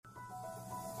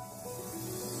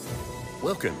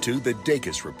Welcome to the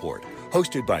Dacus Report,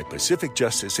 hosted by Pacific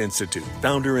Justice Institute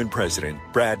founder and president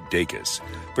Brad Dacus.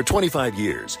 For 25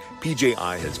 years,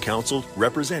 PJI has counseled,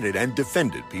 represented, and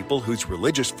defended people whose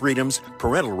religious freedoms,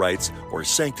 parental rights, or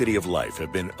sanctity of life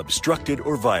have been obstructed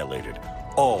or violated,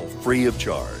 all free of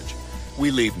charge. We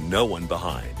leave no one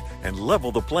behind and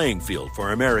level the playing field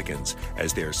for Americans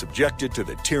as they are subjected to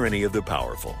the tyranny of the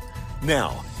powerful.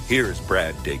 Now, here's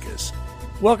Brad Dacus.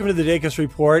 Welcome to the Dacus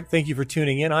Report. Thank you for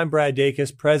tuning in. I'm Brad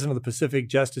Dacus, president of the Pacific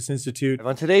Justice Institute.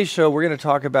 On today's show, we're going to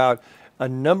talk about a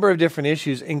number of different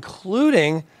issues,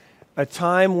 including a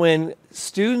time when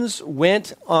students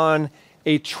went on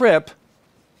a trip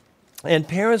and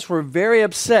parents were very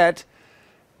upset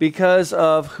because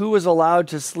of who was allowed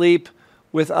to sleep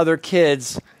with other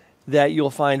kids, that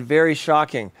you'll find very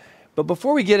shocking. But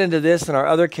before we get into this and our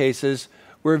other cases,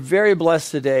 we're very blessed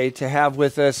today to have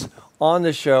with us on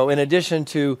the show, in addition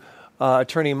to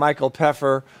attorney Michael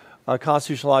Peffer, a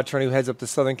constitutional law attorney who heads up the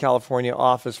Southern California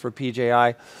office for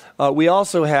PJI. We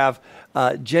also have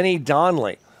Jenny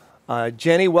Donnelly.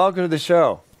 Jenny, welcome to the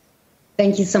show.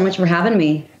 Thank you so much for having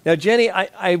me. Now, Jenny,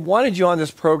 I wanted you on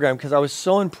this program because I was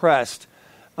so impressed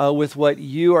with what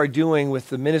you are doing with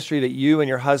the ministry that you and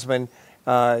your husband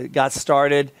got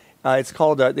started. It's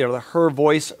called the Her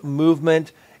Voice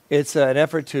Movement. It's an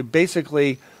effort to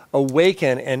basically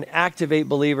awaken and activate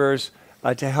believers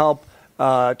to help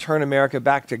turn America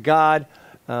back to God.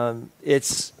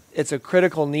 It's a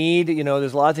critical need. You know,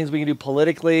 there's a lot of things we can do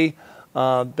politically,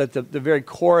 but the very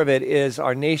core of it is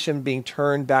our nation being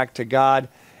turned back to God.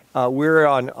 We're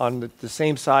on the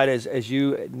same side as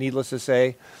you, needless to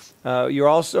say. You're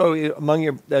also,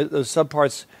 among those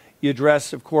subparts you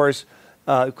address, of course,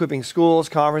 equipping schools,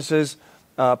 conferences,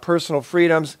 personal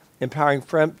freedoms, empowering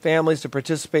families to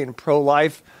participate in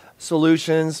pro-life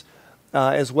solutions,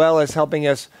 as well as helping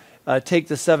us take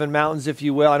the 7 mountains, if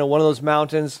you will. I know one of those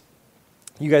mountains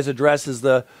you guys address is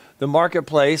the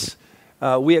marketplace.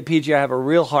 We at PGI have a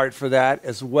real heart for that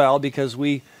as well, because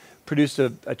we produced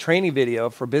a training video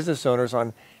for business owners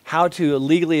on how to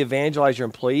legally evangelize your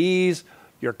employees,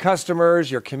 your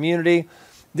customers, your community.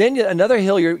 Then another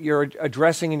hill you're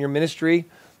addressing in your ministry,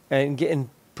 and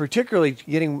particularly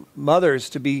getting mothers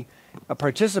to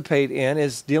participate in,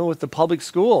 is dealing with the public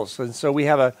schools. And so we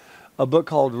have a book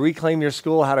called Reclaim Your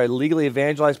School, How to Legally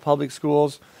Evangelize Public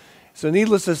Schools. So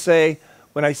needless to say,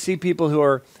 when I see people who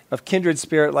are of kindred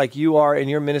spirit like you are in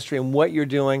your ministry and what you're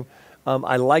doing,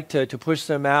 I like to push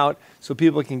them out so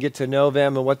people can get to know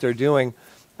them and what they're doing.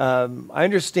 I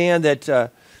understand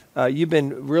that you've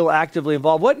been real actively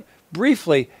involved.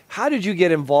 Briefly, how did you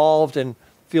get involved and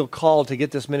feel called to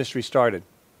get this ministry started?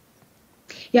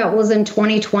 Yeah, it was in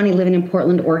 2020, living in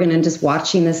Portland, Oregon, and just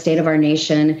watching the state of our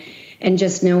nation and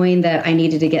just knowing that I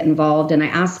needed to get involved. And I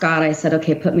asked God, I said,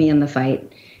 okay, put me in the fight.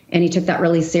 And he took that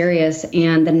really serious.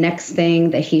 And the next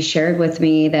thing that he shared with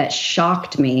me that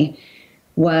shocked me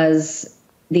was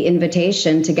the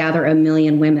invitation to gather 1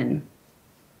 million women.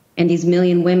 And these 1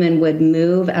 million women would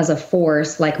move as a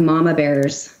force like mama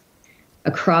bears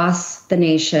across the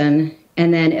nation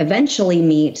and then eventually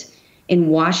meet in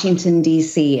Washington,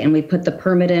 D.C., and we put the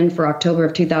permit in for October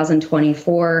of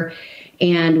 2024,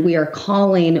 and we are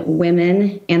calling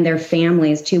women and their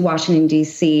families to Washington,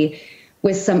 D.C.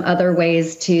 with some other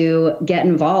ways to get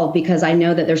involved, because I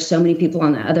know that there's so many people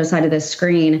on the other side of the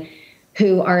screen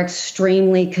who are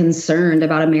extremely concerned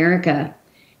about America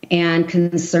and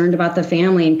concerned about the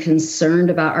family and concerned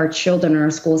about our children and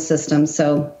our school system.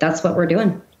 So that's what we're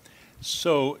doing.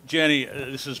 So, Jenny,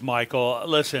 this is Michael.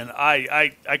 Listen,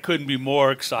 I couldn't be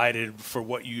more excited for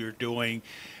what you're doing.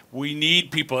 We need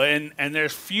people, and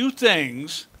there's few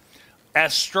things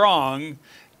as strong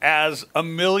as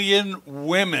 1 million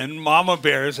women, mama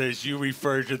bears, as you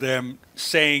refer to them,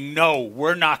 saying, no,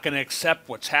 we're not going to accept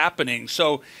what's happening.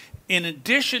 So, in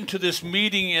addition to this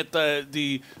meeting at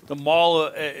the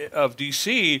Mall of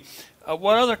D.C.,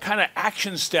 what other kind of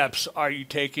action steps are you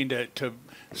taking to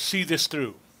see this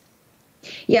through?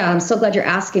 Yeah, I'm so glad you're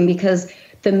asking, because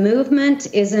the movement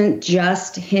isn't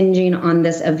just hinging on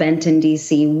this event in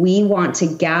D.C. We want to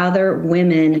gather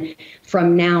women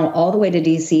from now all the way to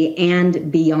D.C.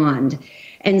 and beyond.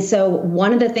 And so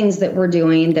one of the things that we're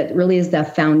doing that really is the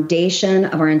foundation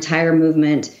of our entire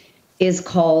movement is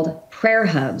called Prayer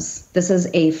Hubs. This is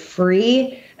a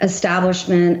free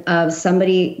establishment of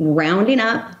somebody rounding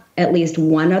up at least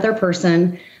one other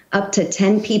person, up to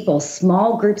 10 people,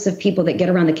 small groups of people that get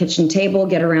around the kitchen table,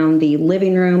 get around the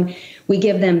living room. We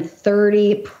give them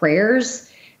 30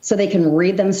 prayers so they can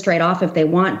read them straight off if they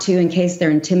want to, in case they're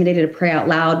intimidated to pray out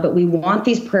loud. But we want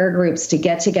these prayer groups to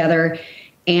get together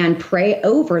and pray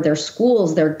over their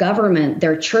schools, their government,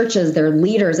 their churches, their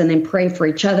leaders, and then pray for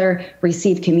each other,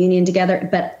 receive communion together.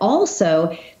 But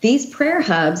also, these prayer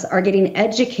hubs are getting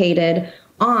educated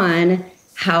on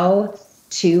how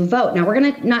to vote. Now, we're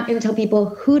not going to tell people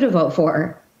who to vote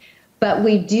for, but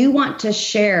we do want to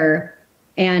share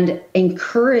and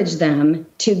encourage them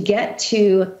to get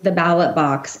to the ballot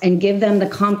box and give them the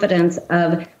confidence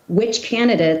of which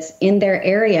candidates in their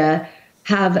area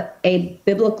have a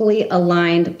biblically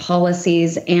aligned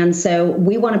policies. And so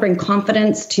we want to bring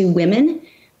confidence to women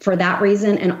for that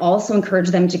reason, and also encourage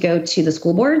them to go to the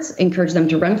school boards, encourage them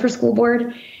to run for school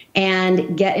board,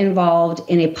 and get involved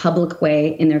in a public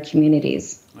way in their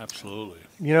communities. Absolutely.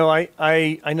 You know,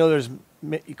 I know there's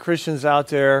Christians out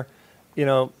there, you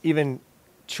know, even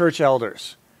church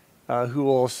elders who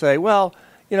will say, well,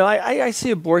 you know, I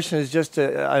see abortion as just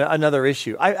another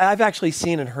issue. I've actually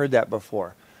seen and heard that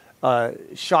before,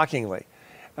 shockingly.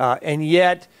 And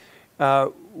yet,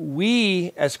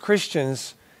 we as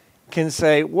Christians can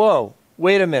say, whoa,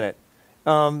 wait a minute.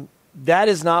 That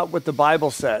is not what the Bible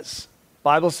says. The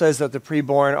Bible says that the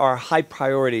preborn are high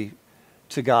priority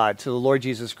to God, to the Lord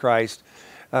Jesus Christ.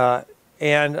 And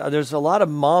there's a lot of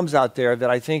moms out there that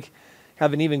I think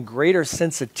have an even greater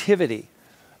sensitivity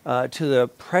to the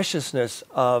preciousness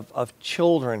of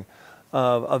children,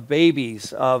 of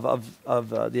babies, of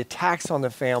the attacks on the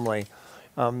family.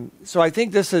 So I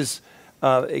think this is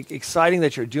exciting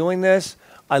that you're doing this.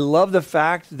 I love the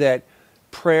fact that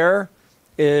prayer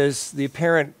is the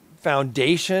apparent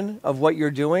foundation of what you're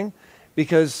doing,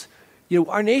 because you know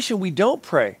our nation, we don't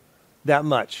pray that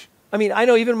much. I mean, I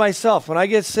know even myself, when I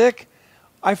get sick,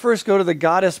 I first go to the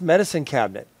goddess medicine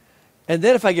cabinet. And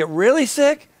then if I get really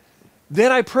sick,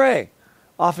 then I pray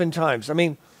oftentimes. I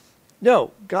mean,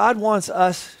 no, God wants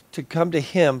us to come to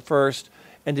him first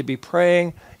and to be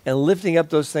praying and lifting up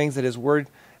those things that his word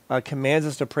commands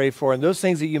us to pray for. And those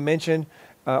things that you mentioned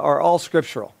are all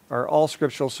scriptural,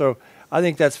 So I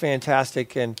think that's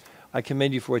fantastic, and I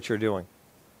commend you for what you're doing.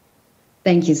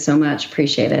 Thank you so much.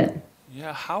 Appreciate it.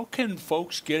 Yeah, how can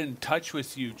folks get in touch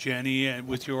with you, Jenny, and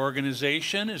with your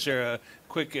organization? Is there a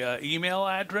quick email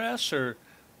address or?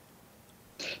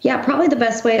 Yeah, probably the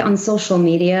best way on social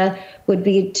media would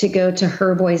be to go to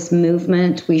Her Voice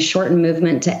Movement. We shorten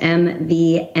movement to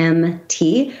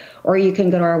MVMT, or you can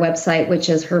go to our website, which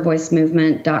is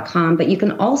hervoicemovement.com. But you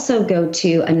can also go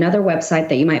to another website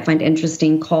that you might find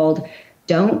interesting called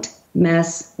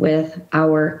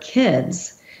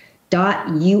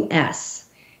don'tmesswithourkids.us.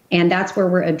 And that's where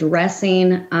we're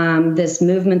addressing this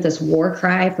movement, this war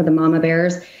cry for the mama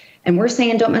bears. And we're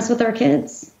saying, don't mess with our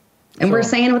kids. And we're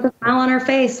saying it with a smile on our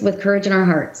face, with courage in our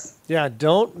hearts. Yeah,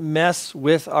 don't mess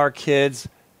with our kids.us.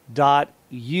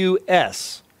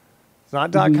 It's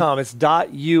not .com, it's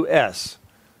 .us.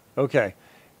 Okay,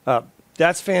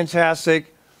 that's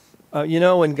fantastic. You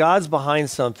know, when God's behind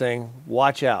something,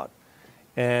 watch out.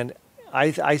 And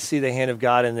I see the hand of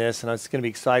God in this, and it's going to be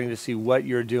exciting to see what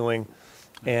you're doing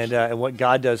and what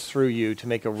God does through you to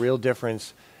make a real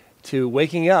difference to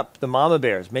waking up the mama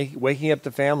bears, waking up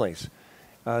the families,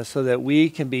 so that we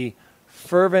can be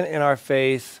fervent in our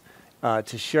faith,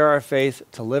 to share our faith,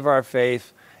 to live our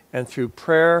faith, and through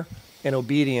prayer and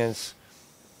obedience,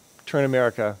 turn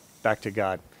America back to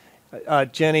God.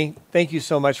 Jenny, thank you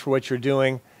so much for what you're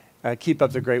doing. Keep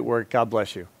up the great work. God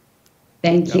bless you.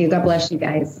 Thank you. God bless you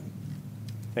guys.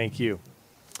 Thank you.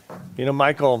 You know,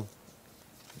 Michael,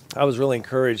 I was really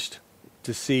encouraged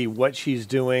to see what she's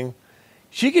doing.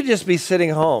 She could just be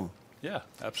sitting home. Yeah,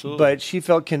 absolutely. But she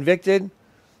felt convicted,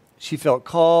 she felt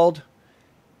called,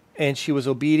 and she was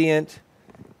obedient.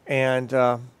 And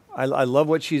I love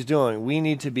what she's doing. We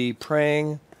need to be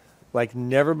praying like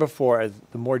never before. As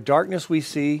the more darkness we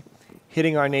see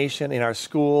hitting our nation, in our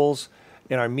schools,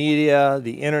 in our media,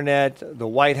 the internet, the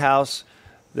White House,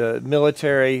 the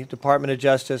military, Department of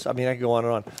Justice, I mean, I could go on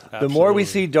and on. Absolutely. The more we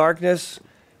see darkness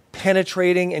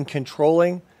penetrating and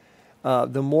controlling,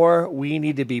 the more we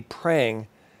need to be praying,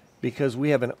 because we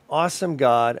have an awesome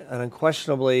God, an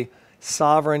unquestionably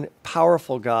sovereign,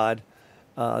 powerful God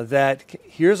that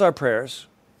hears our prayers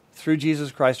through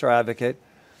Jesus Christ, our advocate,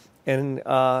 and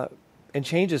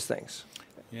changes things.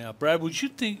 Yeah, Brad, would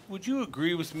you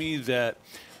agree with me that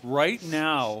right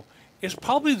now is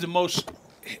probably the most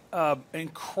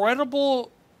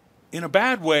incredible, in a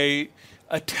bad way,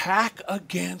 attack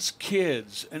against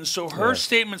kids? And so her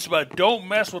statements about don't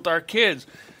mess with our kids,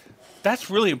 that's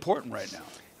really important right now.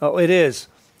 Oh, it is.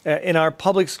 In our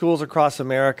public schools across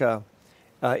America,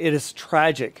 it is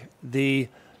tragic, the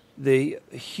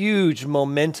huge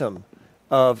momentum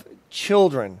of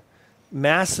children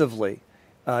massively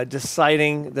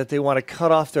deciding that they want to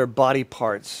cut off their body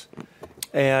parts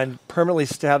and permanently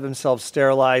have themselves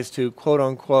sterilized to, quote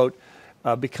unquote,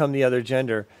 become the other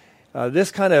gender.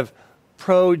 This kind of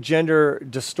pro-gender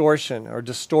distortion or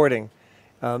distorting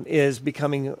is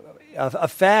becoming a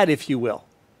fad, if you will,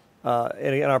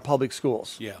 in our public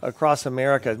schools across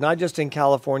America, not just in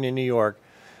California and New York.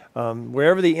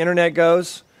 Wherever the internet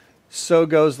goes, so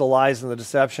goes the lies and the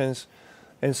deceptions.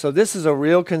 And so this is a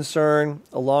real concern,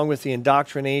 along with the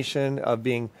indoctrination of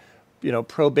being,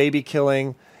 pro-baby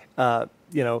killing,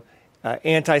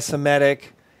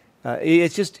 anti-Semitic.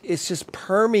 It's just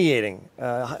permeating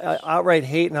outright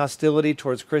hate and hostility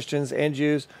towards Christians and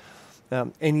Jews.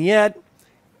 And yet,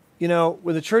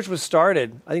 when the church was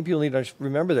started, I think people need to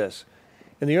remember this.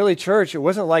 In the early church, it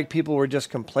wasn't like people were just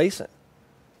complacent.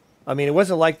 I mean, it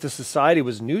wasn't like the society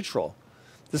was neutral.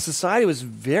 The society was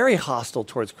very hostile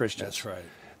towards Christians. That's right.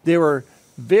 They were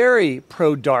very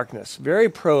pro-darkness, very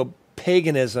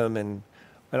pro-paganism and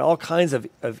all kinds of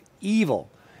evil.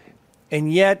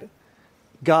 And yet,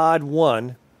 God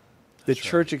won. The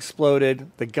church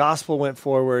exploded. The gospel went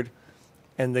forward.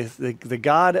 And the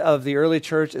God of the early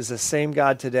church is the same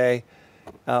God today.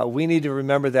 We need to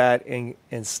remember that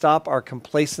and stop our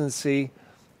complacency,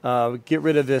 get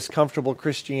rid of this comfortable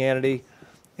Christianity,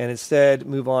 and instead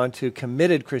move on to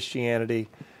committed Christianity,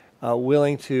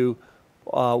 willing to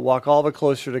walk all the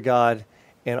closer to God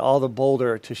and all the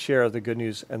bolder to share the good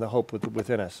news and the hope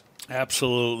within us.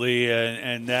 Absolutely,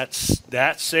 and that's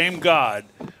that same God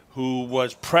who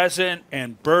was present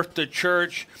and birthed the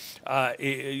church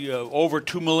over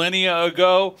 2 millennia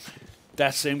ago.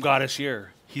 That same God is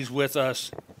here. He's with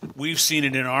us. We've seen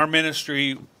it in our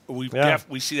ministry. We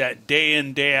see that day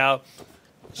in, day out.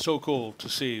 So cool to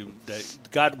see that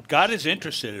God is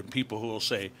interested in people who will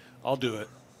say, "I'll do it.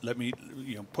 Let me,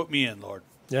 put me in, Lord."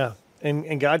 Yeah,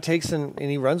 and God takes and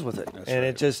he runs with it, That's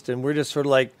and right. and we're just sort of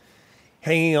like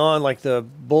hanging on like the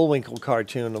Bullwinkle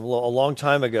cartoon a long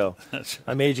time ago. That's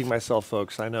right. I'm aging myself,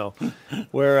 folks. I know,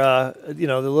 where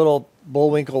the little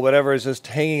Bullwinkle whatever is just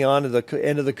hanging on to the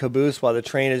end of the caboose while the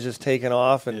train is just taking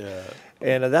off, and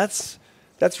that's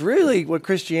really what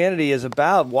Christianity is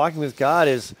about. Walking with God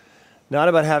is not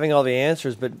about having all the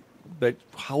answers, but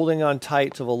holding on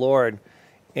tight to the Lord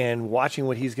and watching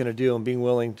what he's going to do and being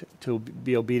willing to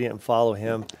be obedient and follow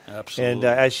him. Absolutely. And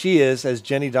as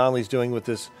Jenny Donnelly's doing with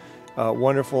this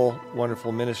wonderful,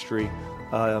 wonderful ministry,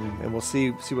 and we'll see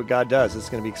what God does. It's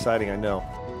going to be exciting, I know.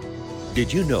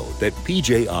 Did you know that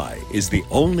PJI is the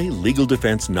only legal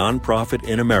defense nonprofit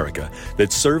in America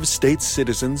that serves state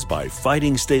citizens by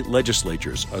fighting state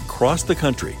legislatures across the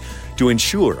country to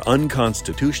ensure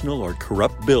unconstitutional or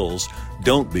corrupt bills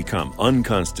don't become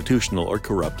unconstitutional or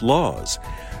corrupt laws?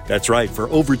 That's right, for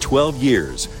over 12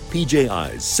 years,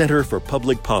 PJI's Center for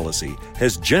Public Policy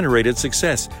has generated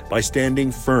success by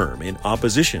standing firm in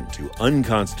opposition to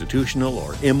unconstitutional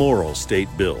or immoral state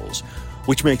bills,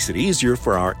 which makes it easier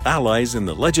for our allies in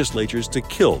the legislatures to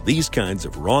kill these kinds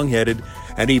of wrong-headed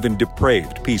and even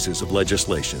depraved pieces of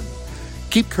legislation.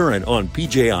 Keep current on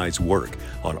PJI's work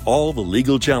on all the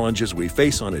legal challenges we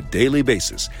face on a daily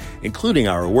basis, including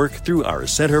our work through our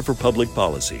Center for Public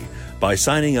Policy, by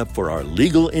signing up for our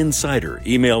Legal Insider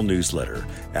email newsletter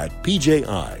at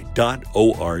pji.org.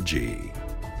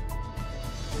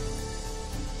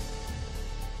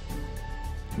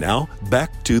 Now,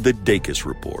 back to the Dacus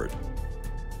Report.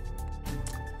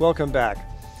 Welcome back.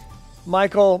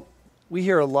 Michael, we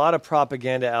hear a lot of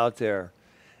propaganda out there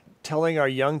telling our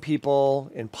young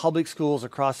people in public schools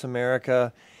across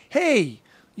America, hey,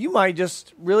 you might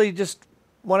just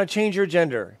want to change your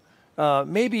gender.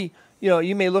 Maybe,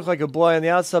 you may look like a boy on the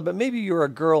outside, but maybe you're a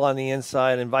girl on the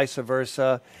inside and vice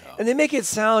versa. Yeah. And they make it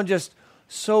sound just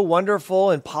so wonderful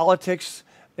in politics,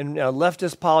 and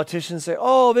leftist politicians say,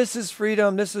 oh, this is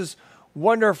freedom, this is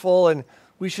wonderful, and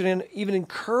we should even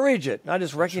encourage it, not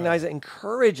just recognize it,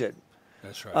 encourage it.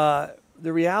 That's right.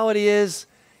 The reality is,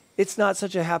 it's not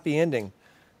such a happy ending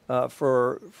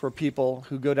for people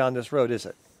who go down this road, is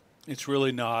it? It's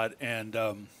really not. And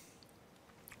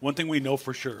one thing we know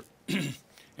for sure,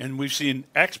 and we've seen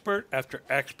expert after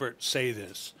expert say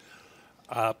this,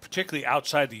 particularly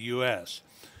outside the U.S.,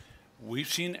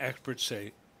 we've seen experts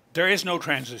say, there is no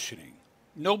transitioning.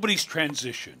 Nobody's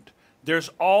transitioned. There's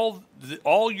all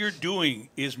you're doing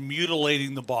is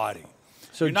mutilating the body.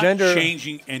 So you're not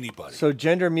changing anybody. So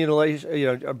gender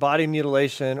mutilation, body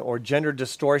mutilation or gender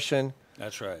distortion.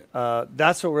 That's right.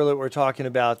 That's what we're talking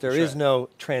about. There is no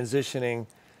transitioning.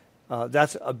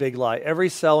 That's a big lie. Every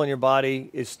cell in your body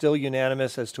is still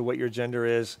unanimous as to what your gender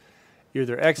is. You're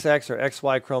either XX or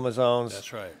XY chromosomes.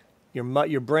 That's right.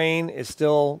 Your brain is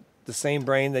still the same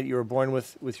brain that you were born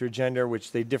with your gender,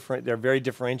 which they're very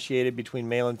differentiated between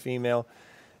male and female.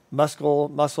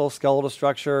 muscle, skeletal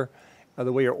structure,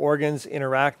 the way your organs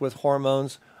interact with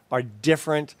hormones are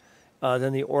different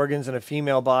than the organs in a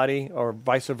female body, or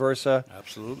vice versa.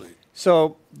 Absolutely.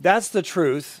 So that's the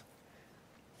truth.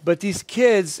 But these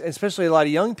kids, especially a lot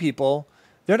of young people,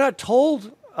 they're not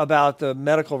told about the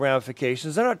medical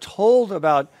ramifications. They're not told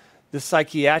about the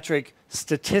psychiatric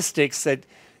statistics that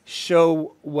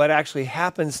show what actually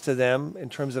happens to them in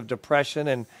terms of depression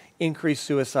and increased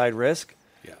suicide risk.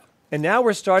 Yeah. And now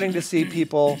we're starting to see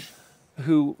people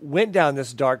who went down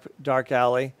this dark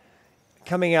alley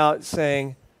coming out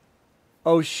saying,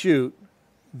 oh, shoot,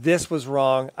 this was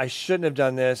wrong. I shouldn't have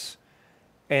done this.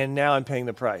 And now I'm paying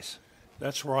the price.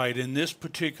 That's right. And this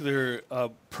particular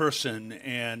person,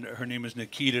 and her name is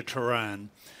Nikita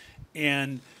Turan,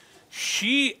 and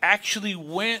she actually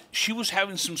she was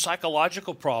having some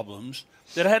psychological problems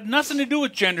that had nothing to do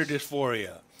with gender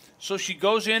dysphoria. So she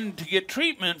goes in to get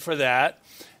treatment for that,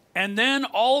 and then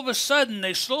all of a sudden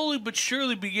they slowly but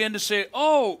surely begin to say,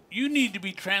 oh, you need to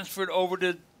be transferred over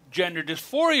to gender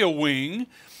dysphoria wing.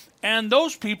 And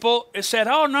those people said,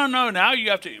 oh, no, now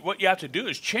what you have to do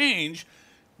is change.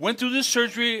 Went through this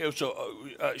surgery. It was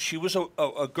she was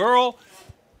a girl,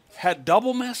 had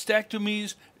double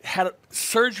mastectomies, had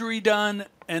surgery done,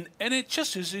 and it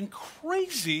just is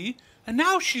crazy. And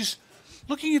now she's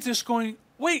looking at this going,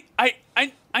 wait, I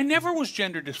never was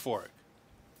gender dysphoric.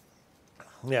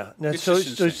 Yeah. Now, so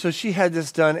she had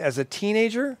this done as a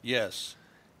teenager? Yes.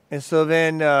 And so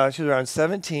then she was around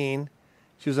 17.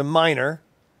 She was a minor.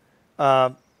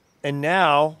 And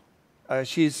now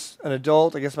she's an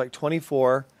adult, I guess like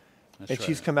 24. That's and right.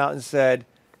 She's come out and said,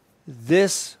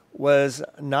 this was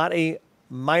not a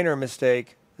minor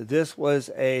mistake. This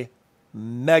was a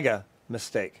mega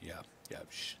mistake. Yeah.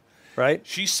 Right?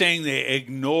 She's saying they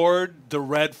ignored the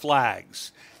red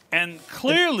flags. And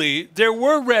clearly there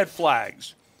were red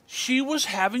flags. She was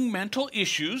having mental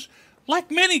issues, like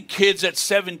many kids at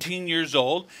 17 years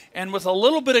old, and with a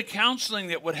little bit of counseling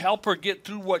that would help her get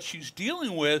through what she's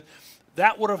dealing with,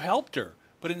 that would have helped her.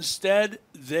 But instead,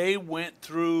 they went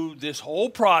through this whole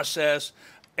process,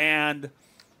 and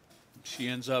she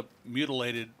ends up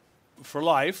mutilated for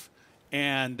life,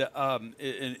 and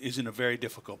is in a very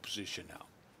difficult position now.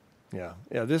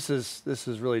 Yeah. This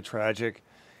is really tragic,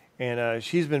 and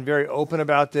she's been very open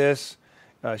about this.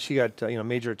 She got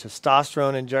major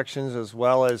testosterone injections as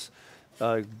well as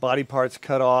body parts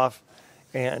cut off,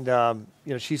 and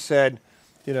she said,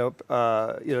 she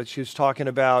was talking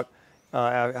about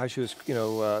how she was,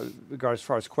 as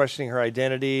far as questioning her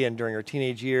identity and during her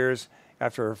teenage years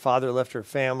after her father left her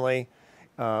family,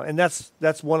 and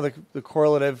that's one of the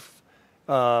correlative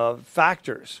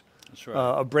factors. That's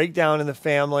right. A breakdown in the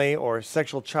family or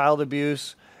sexual child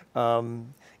abuse.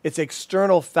 It's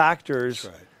external factors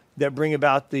that bring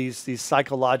about these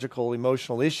psychological,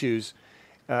 emotional issues.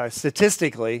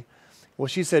 Statistically, well,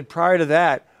 she said prior to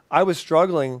that, I was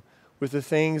struggling with the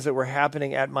things that were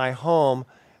happening at my home.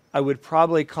 I would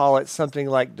probably call it something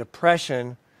like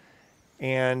depression.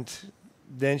 And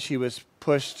then she was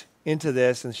pushed into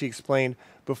this, and she explained,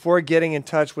 before getting in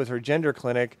touch with her gender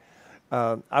clinic,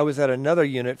 I was at another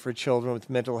unit for children with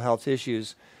mental health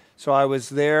issues. So I was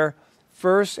there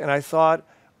first, and I thought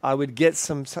I would get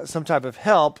some type of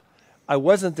help. I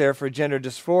wasn't there for gender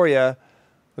dysphoria.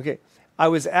 Okay, I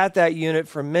was at that unit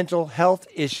for mental health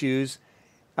issues.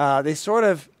 They sort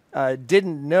of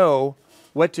didn't know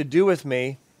what to do with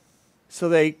me, so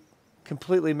they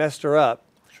completely messed her up.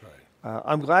 That's right.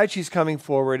 I'm glad she's coming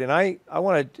forward, and I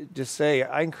want to just say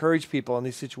I encourage people in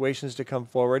these situations to come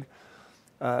forward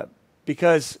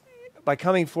because by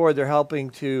coming forward, they're helping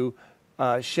to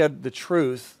shed the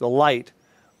truth, the light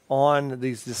on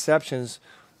these deceptions,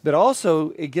 but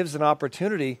also it gives an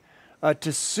opportunity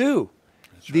to sue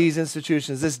these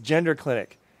institutions, this gender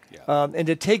clinic, and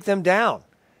to take them down.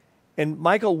 And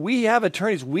Michael, we have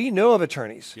attorneys, we know of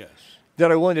attorneys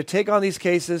that are willing to take on these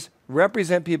cases,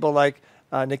 represent people like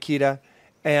Nikita,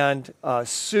 and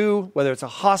sue, whether it's a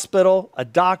hospital, a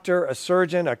doctor, a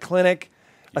surgeon, a clinic,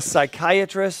 a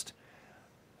psychiatrist.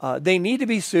 They need to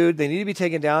be sued, they need to be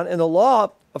taken down, and the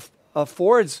law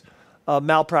affords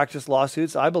malpractice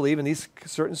lawsuits, I believe, in these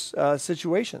certain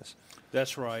situations.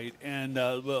 That's right. And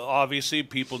obviously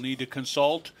people need to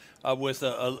consult with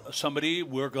somebody.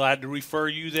 We're glad to refer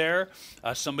you there,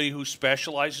 somebody who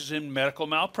specializes in medical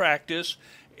malpractice.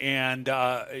 And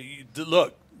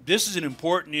look, this is an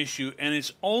important issue, and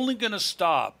it's only going to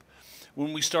stop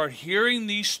when we start hearing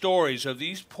these stories of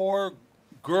these poor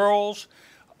girls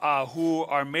who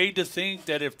are made to think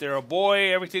that if they're a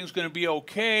boy, everything's going to be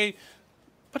okay.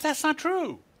 But that's not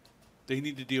true. They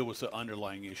need to deal with the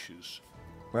underlying issues.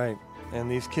 Right. And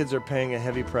these kids are paying a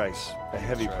heavy price,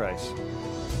 price.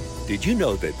 Did you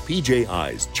know that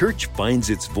PJI's Church Finds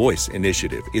Its Voice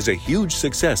initiative is a huge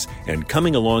success and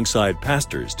coming alongside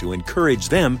pastors to encourage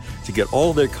them to get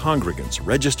all their congregants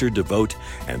registered to vote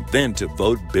and then to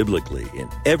vote biblically in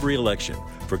every election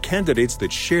for candidates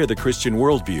that share the Christian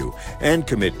worldview and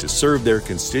commit to serve their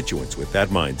constituents with that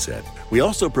mindset. We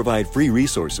also provide free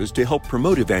resources to help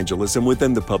promote evangelism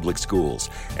within the public schools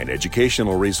and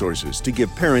educational resources to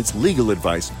give parents legal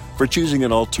advice for choosing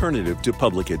an alternative to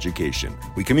public education.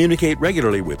 We communicate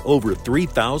regularly with over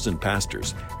 3,000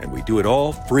 pastors, and we do it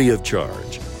all free of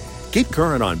charge. Keep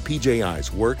current on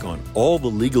PJI's work on all the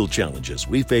legal challenges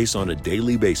we face on a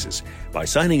daily basis by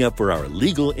signing up for our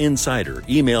Legal Insider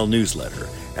email newsletter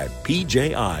at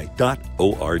pji.org.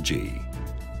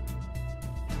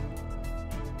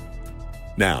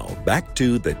 Now, back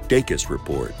to the Dacus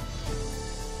Report.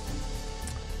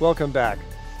 Welcome back.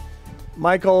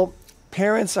 Michael,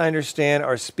 parents, I understand,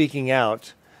 are speaking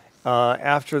out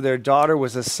after their daughter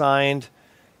was assigned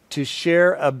to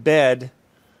share a bed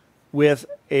with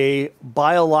a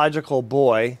biological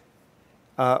boy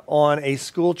on a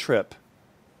school trip.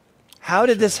 How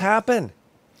did this happen?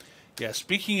 Yeah,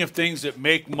 speaking of things that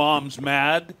make moms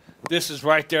mad, this is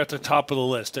right there at the top of the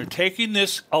list. They're taking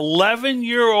this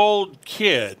 11-year-old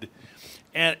kid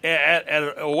and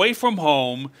away from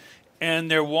home, and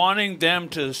they're wanting them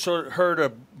to her to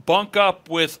bunk up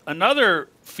with another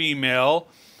female,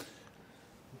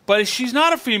 but she's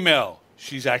not a female.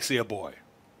 She's actually a boy.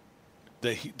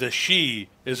 The she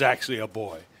is actually a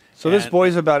boy. So this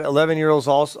boy's about 11-year-olds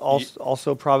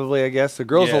also probably, I guess. The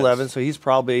girl's 11, so he's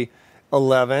probably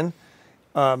 11.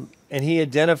 And he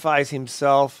identifies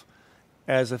himself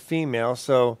as a female.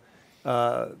 So,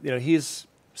 he's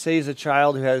a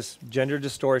child who has gender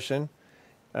distortion.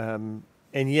 And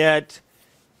yet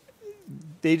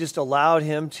they just allowed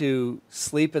him to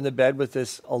sleep in the bed with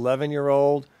this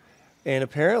 11-year-old and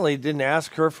apparently didn't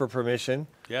ask her for permission.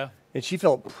 Yeah. And she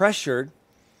felt pressured,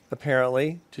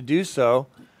 apparently, to do so.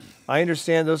 I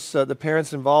understand the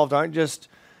parents involved aren't just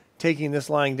taking this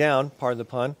lying down, pardon the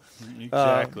pun.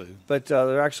 Exactly. But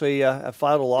they're actually have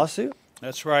filed a lawsuit.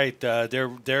 That's right.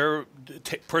 They're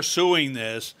pursuing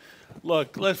this.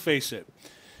 Look, let's face it.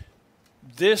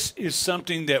 This is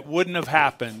something that wouldn't have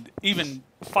happened even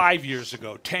 5 years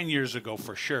ago, 10 years ago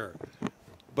for sure.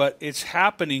 But it's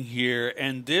happening here,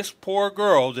 and this poor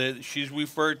girl, that she's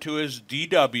referred to as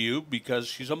DW because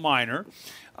she's a minor,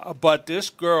 but this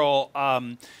girl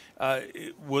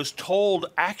was told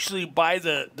actually by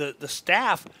the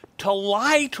staff to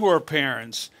lie to her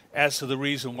parents as to the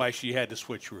reason why she had to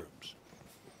switch rooms.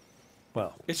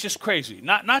 Well, it's just crazy.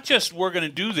 Not just we're going to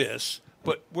do this,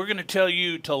 but we're going to tell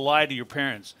you to lie to your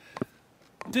parents.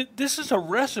 This is a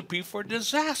recipe for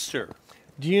disaster.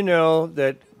 Do you know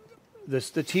that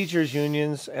the teachers'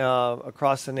 unions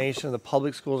across the nation, the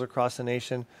public schools across the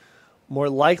nation, more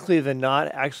likely than not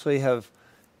actually have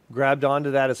grabbed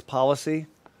onto that as policy?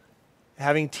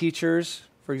 Having teachers,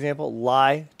 for example,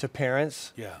 lie to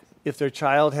parents if their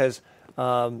child has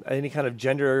any kind of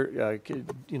gender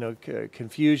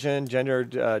confusion,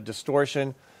 gender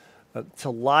distortion, to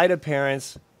lie to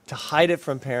parents, to hide it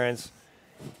from parents,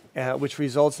 which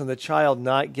results in the child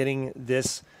not getting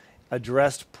this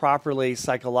addressed properly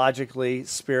psychologically,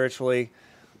 spiritually,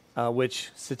 which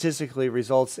statistically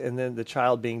results in then the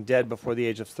child being dead before the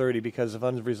age of 30 because of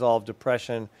unresolved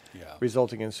depression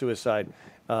resulting in suicide.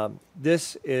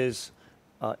 This is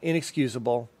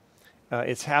inexcusable.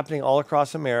 It's happening all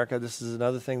across America. This is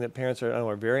another thing that parents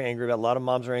are very angry about. A lot of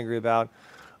moms are angry about.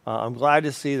 I'm glad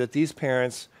to see that these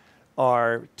parents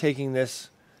are taking this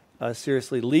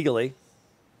seriously legally.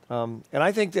 And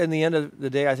I think that in the end of the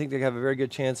day, I think they have a very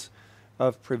good chance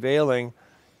of prevailing.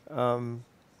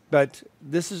 But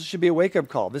should be a wake-up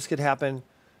call. This could happen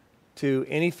to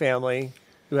any family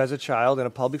who has a child in a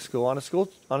public school on a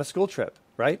school trip,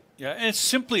 right? Yeah, and it's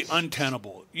simply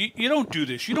untenable. You don't do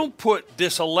this. You don't put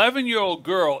this 11-year-old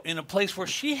girl in a place where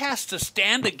she has to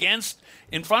stand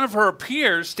in front of her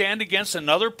peers, stand against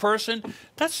another person.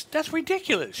 That's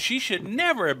ridiculous. She should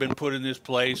never have been put in this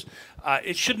place.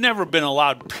 It should never have been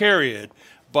allowed, period.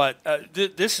 But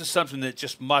this is something that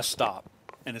just must stop,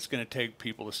 and it's going to take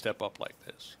people to step up like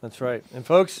this. That's right. And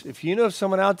folks, if you know of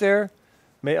someone out there,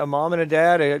 a mom and a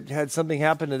dad had something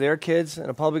happen to their kids in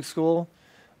a public school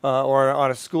or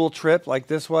on a school trip like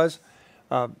this was,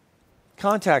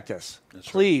 contact us. That's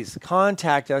Please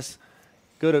contact us.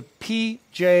 Go to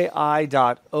pji.org,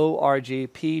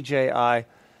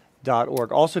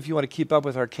 pji.org. Also, if you want to keep up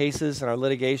with our cases and our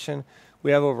litigation,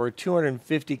 we have over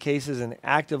 250 cases in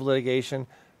active litigation,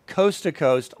 coast to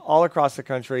coast, all across the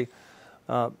country.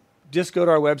 just go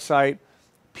to our website,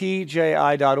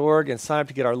 pji.org, and sign up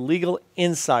to get our Legal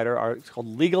Insider. It's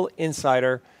called Legal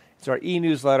Insider. It's our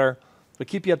e-newsletter. It'll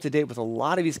keep you up to date with a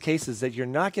lot of these cases that you're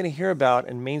not going to hear about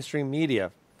in mainstream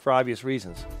media for obvious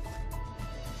reasons.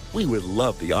 We would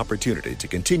love the opportunity to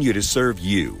continue to serve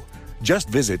you. Just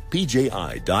visit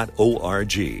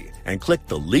pji.org and click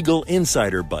the Legal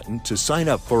Insider button to sign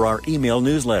up for our email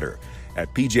newsletter.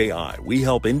 At PJI, we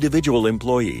help individual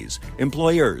employees,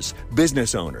 employers,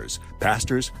 business owners,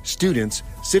 pastors, students,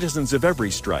 citizens of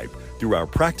every stripe through our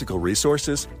practical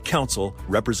resources, counsel,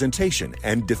 representation,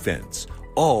 and defense,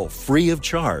 all free of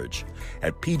charge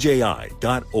at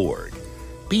pji.org.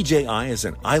 PJI is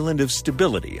an island of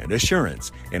stability and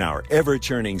assurance in our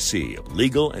ever-churning sea of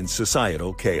legal and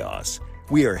societal chaos.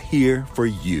 We are here for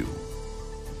you.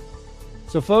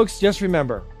 So, folks, just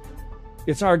remember,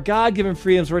 it's our God-given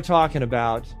freedoms we're talking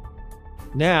about.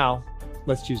 Now,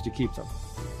 let's choose to keep them.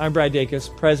 I'm Brad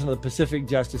Dacus, president of the Pacific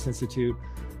Justice Institute.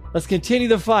 Let's continue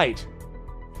the fight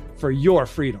for your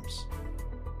freedoms.